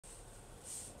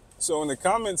So in the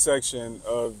comment section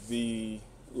of the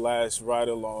last ride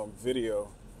along video,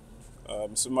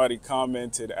 somebody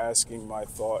commented asking my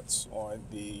thoughts on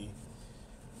the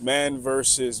man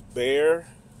versus bear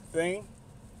thing.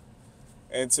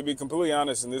 And to be completely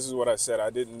honest, and this is what I said,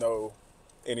 I didn't know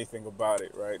anything about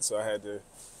it, right? So I had to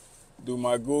do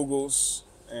my Googles,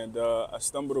 and I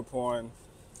stumbled upon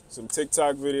some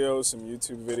TikTok videos, some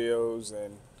YouTube videos,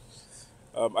 and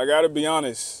I got to be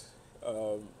honest,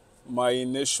 my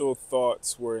initial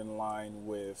thoughts were in line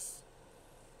with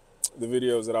the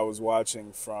videos that I was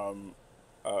watching from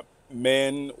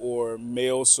men or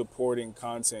male supporting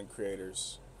content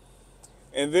creators.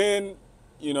 And then,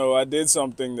 I did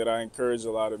something that I encourage a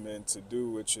lot of men to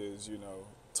do, which is,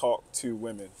 talk to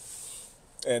women.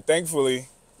 And thankfully,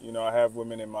 I have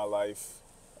women in my life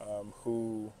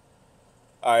who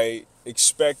I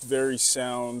expect very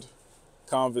sound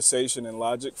conversation and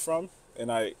logic from,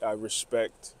 and I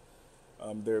respect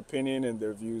their opinion and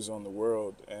their views on the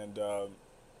world. And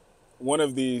one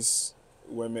of these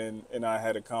women and I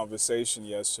had a conversation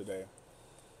yesterday,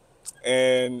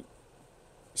 and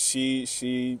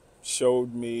she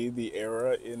showed me the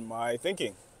error in my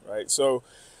thinking. Right, so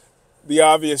the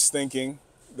obvious thinking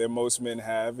that most men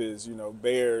have is,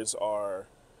 bears are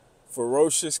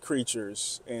ferocious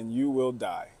creatures and you will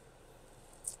die.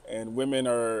 And women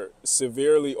are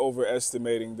severely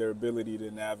overestimating their ability to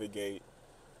navigate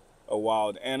a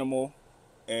wild animal.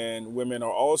 And women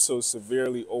are also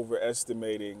severely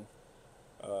overestimating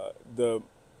the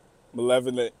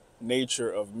malevolent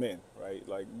nature of men, right?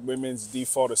 Like women's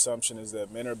default assumption is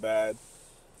that men are bad.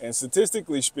 And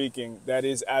statistically speaking, that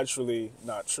is actually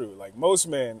not true. Like most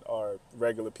men are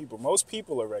regular people. Most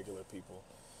people are regular people.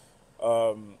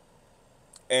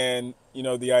 And,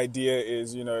 the idea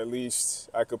is, at least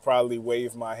I could probably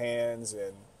wave my hands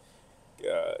and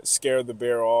scare the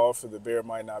bear off, or the bear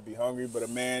might not be hungry, but a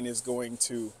man is going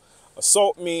to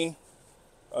assault me.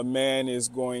 A man is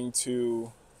going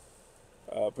to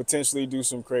potentially do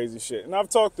some crazy shit. And I've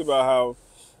talked about how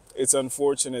it's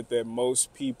unfortunate that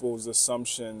most people's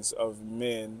assumptions of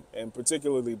men, and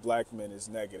particularly black men, is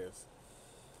negative.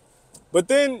 But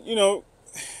then,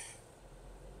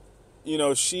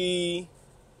 she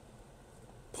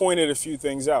pointed a few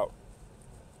things out.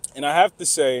 And I have to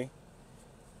say,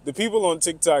 the people on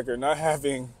TikTok are not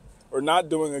having or not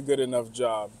doing a good enough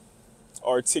job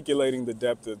articulating the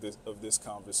depth of this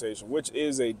conversation, which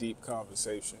is a deep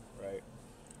conversation, right?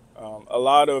 A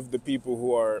lot of the people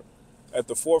who are at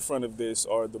the forefront of this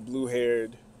are the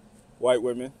blue-haired white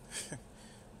women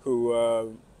who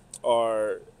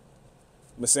are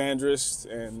misandrists,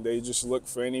 and they just look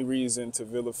for any reason to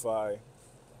vilify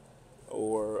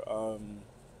or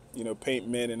paint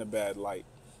men in a bad light.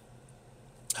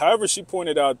 However, she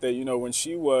pointed out that, when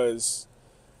she was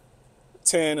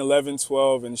 10, 11,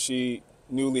 12, and she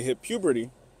newly hit puberty,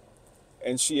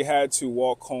 and she had to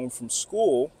walk home from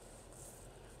school,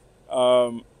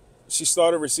 she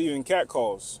started receiving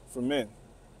catcalls from men.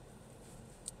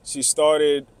 She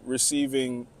started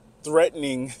receiving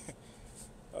threatening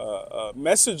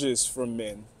messages from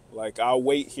men, like, I'll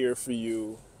wait here for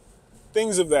you,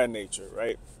 things of that nature,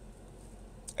 right?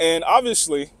 And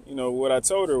obviously, what I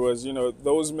told her was,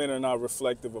 those men are not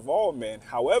reflective of all men.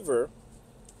 However,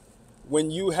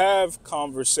 when you have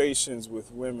conversations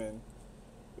with women,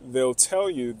 they'll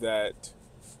tell you that,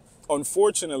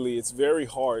 unfortunately, it's very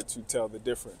hard to tell the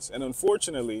difference. And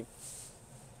unfortunately,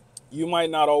 you might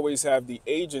not always have the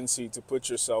agency to put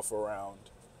yourself around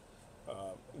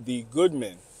the good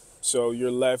men. So you're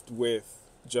left with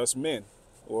just men,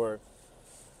 or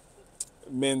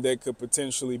men that could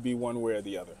potentially be one way or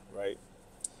the other, right?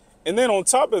 And then on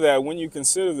top of that, when you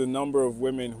consider the number of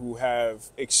women who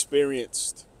have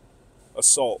experienced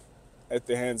assault at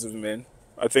the hands of men,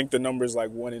 I think the number is like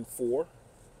 1 in 4.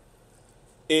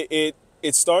 It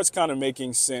starts kind of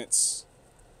making sense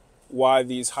why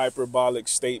these hyperbolic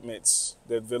statements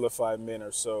that vilify men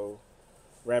are so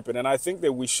rampant. And I think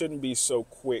that we shouldn't be so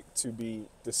quick to be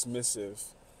dismissive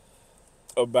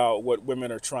about what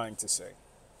women are trying to say,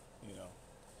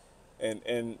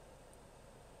 And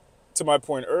to my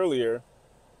point earlier,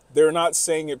 they're not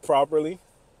saying it properly,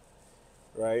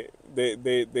 right?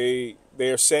 They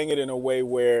are saying it in a way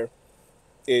where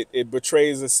it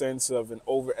betrays a sense of an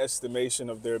overestimation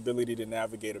of their ability to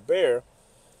navigate a bear.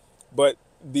 But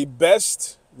the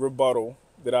best rebuttal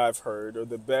that I've heard, or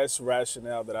the best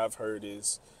rationale that I've heard,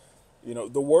 is,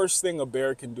 the worst thing a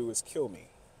bear can do is kill me.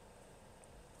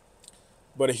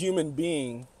 But a human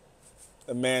being,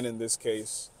 a man in this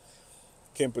case,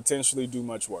 can potentially do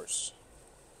much worse.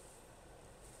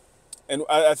 And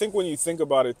I think when you think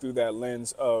about it through that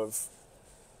lens of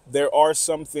there are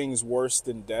some things worse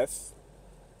than death,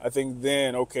 I think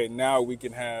then, okay, now we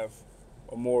can have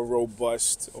a more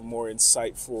robust, a more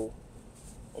insightful,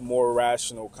 a more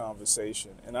rational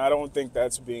conversation. And I don't think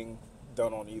that's being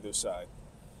done on either side.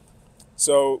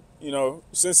 So,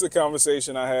 since the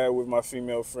conversation I had with my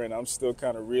female friend, I'm still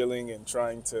kind of reeling and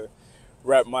trying to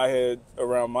wrap my head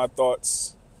around my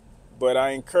thoughts. But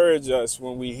I encourage us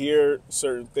when we hear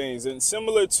certain things, and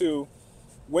similar to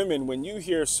women, when you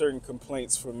hear certain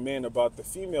complaints from men about the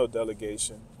female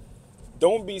delegation,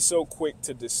 don't be so quick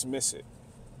to dismiss it.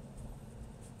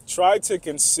 Try to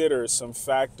consider some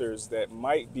factors that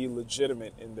might be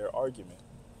legitimate in their argument,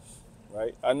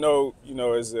 right? I know,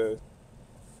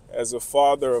 as a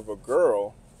father of a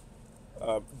girl,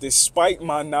 despite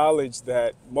my knowledge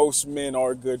that most men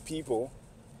are good people,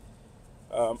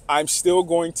 I'm still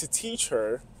going to teach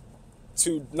her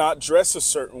to not dress a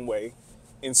certain way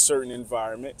in certain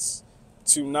environments,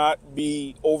 to not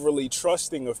be overly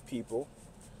trusting of people,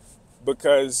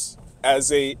 because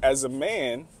as a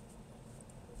man,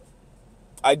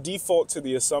 I default to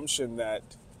the assumption that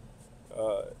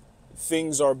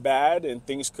things are bad and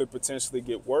things could potentially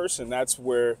get worse, and that's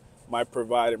where my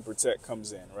provide and protect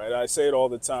comes in, right? I say it all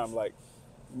the time, like,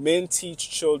 men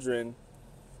teach children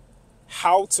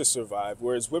how to survive,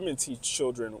 whereas women teach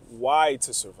children why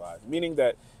to survive, meaning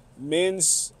that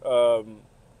men's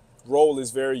role is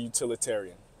very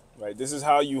utilitarian, right? This is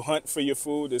how you hunt for your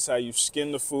food. This is how you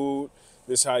skin the food.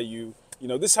 This is how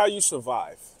this is how you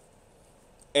survive.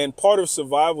 And part of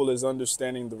survival is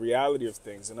understanding the reality of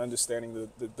things and understanding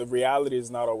the reality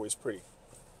is not always pretty,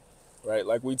 right?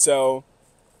 Like we tell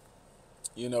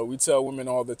women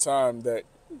all the time that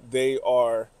they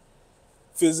are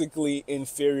physically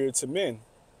inferior to men.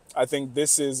 I think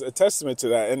this is a testament to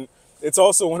that. And it's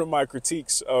also one of my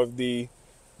critiques of the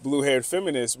blue-haired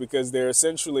feminists, because they're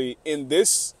essentially, in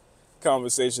this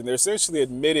conversation, they're essentially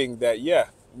admitting that, yeah,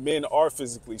 men are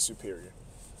physically superior.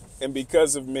 And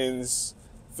because of men's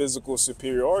physical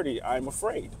superiority, I'm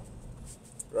afraid,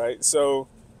 right? So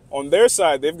on their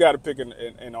side, they've got to pick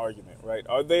an argument, right?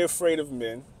 Are they afraid of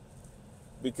men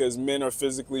because men are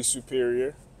physically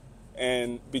superior?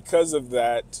 And because of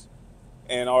that,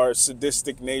 and our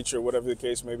sadistic nature, whatever the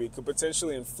case may be, could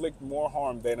potentially inflict more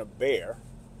harm than a bear?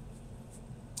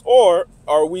 Or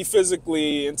are we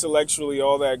physically, intellectually,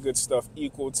 all that good stuff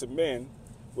equal to men,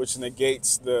 which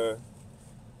negates the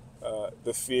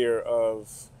fear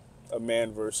of a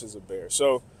man versus a bear?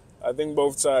 So I think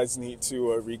both sides need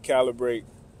to recalibrate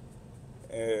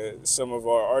some of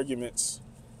our arguments.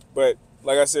 But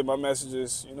like I said, my message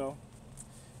is,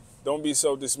 don't be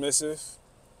so dismissive.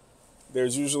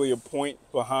 There's usually a point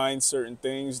behind certain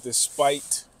things,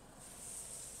 despite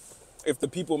if the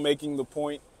people making the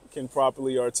point can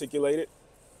properly articulate it,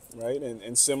 right?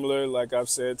 And similar, like I've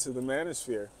said, to the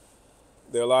manosphere,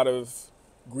 there are a lot of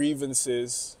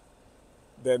grievances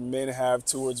that men have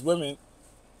towards women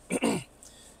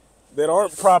that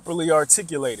aren't properly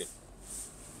articulated.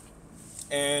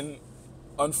 And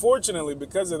unfortunately,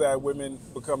 because of that, women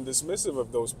become dismissive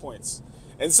of those points.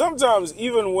 And sometimes,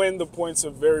 even when the points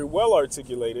are very well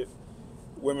articulated,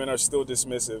 women are still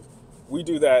dismissive. We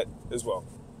do that as well.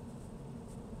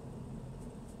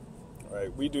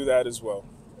 Right? We do that as well.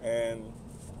 And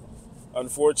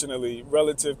unfortunately,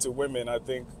 relative to women, I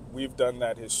think we've done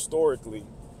that historically,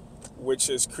 which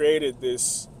has created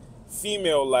this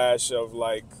female lash of,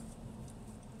 like,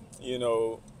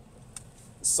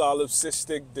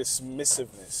 solipsistic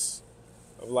dismissiveness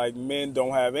of, like, men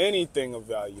don't have anything of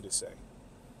value to say.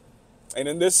 And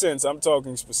in this sense, I'm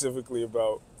talking specifically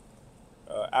about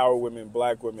our women,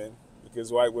 black women,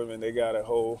 because white women, they've got a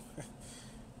whole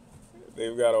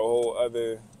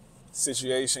other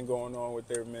situation going on with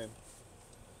their men.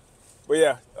 But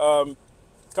yeah,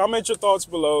 comment your thoughts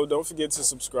below. Don't forget to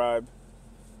subscribe.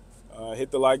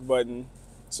 Hit the like button.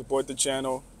 Support the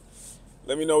channel.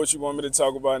 Let me know what you want me to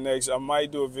talk about next. I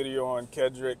might do a video on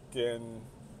Kendrick and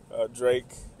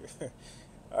Drake.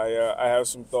 I have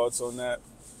some thoughts on that.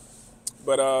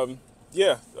 But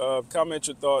comment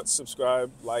your thoughts,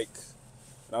 subscribe, like,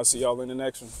 and I'll see y'all in the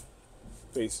next one.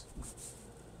 Peace.